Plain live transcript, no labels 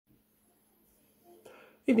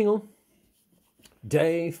Evening all.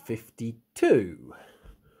 Day 52.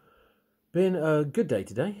 Been a good day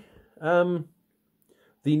today. The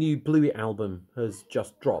new Bluey album has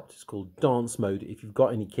just dropped. It's called Dance Mode. If you've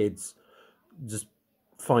got any kids, just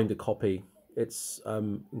find a copy. It's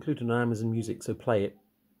included on Amazon Music, so play it.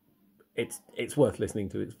 It's worth listening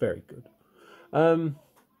to. It's very good.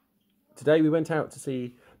 Today we went out to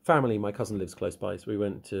see family. My cousin lives close by, so we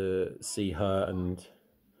went to see her, and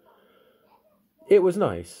it was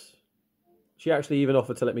nice. She actually even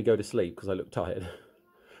offered to let me go to sleep because I looked tired.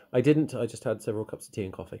 I didn't. I just had several cups of tea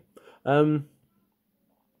and coffee. But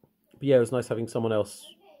yeah, it was nice having someone else,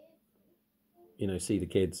 see the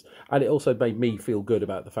kids, and it also made me feel good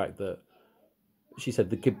about the fact that she said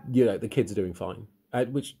the kids are doing fine.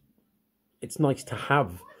 Which it's nice to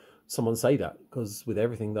have someone say that, because with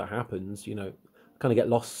everything that happens, kind of get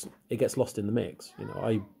lost. It gets lost in the mix.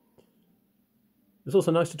 It's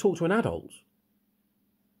also nice to talk to an adult,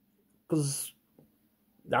 because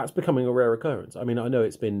that's becoming a rare occurrence. I mean, I know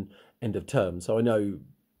it's been end of term, so I know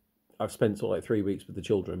I've spent sort of like 3 weeks with the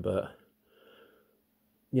children, but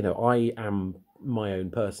I am my own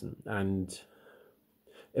person, and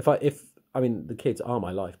if the kids are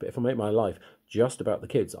my life, but if I make my life just about the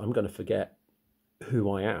kids, I'm going to forget who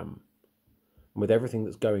I am. And with everything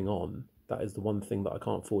that's going on, that is the one thing that I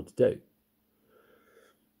can't afford to do,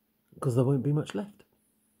 because there won't be much left.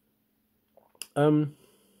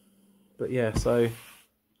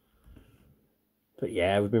 But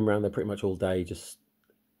yeah, we've been around there pretty much all day, just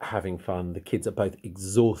having fun. The kids are both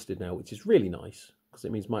exhausted now, which is really nice, because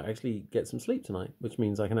it means I might actually get some sleep tonight, which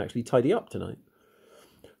means I can actually tidy up tonight.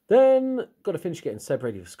 Then, got to finish getting Seb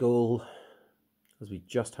ready for school, as we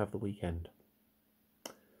just have the weekend.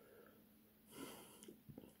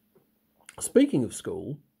 Speaking of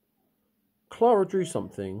school, Clara drew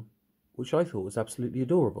something which I thought was absolutely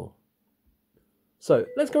adorable. So,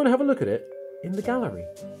 let's go and have a look at it in the gallery.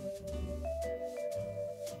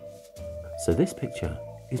 So this picture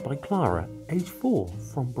is by Clara, age 4,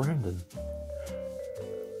 from Brandon.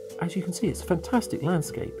 As you can see, it's a fantastic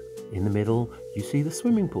landscape. In the middle, you see the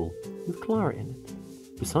swimming pool with Clara in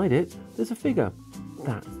it. Beside it, there's a figure.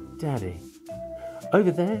 That's Daddy. Over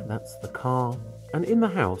there, that's the car. And in the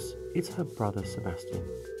house, it's her brother Sebastian.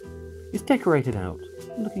 It's decorated out,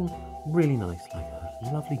 looking really nice, like a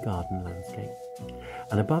lovely garden landscape.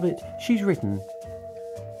 And above it, she's written,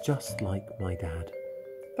 "Just like my dad."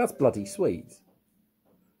 That's bloody sweet.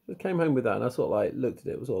 I came home with that, and I sort of like looked at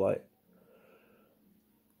it. It was all like,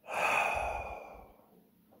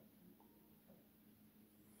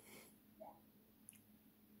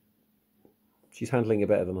 she's handling it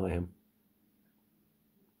better than I am.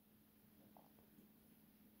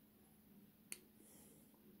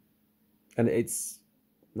 And it's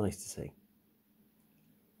nice to see.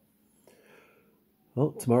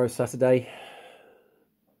 Well, tomorrow's Saturday.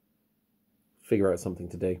 Figure out something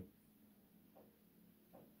to do.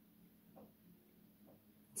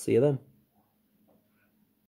 See you then.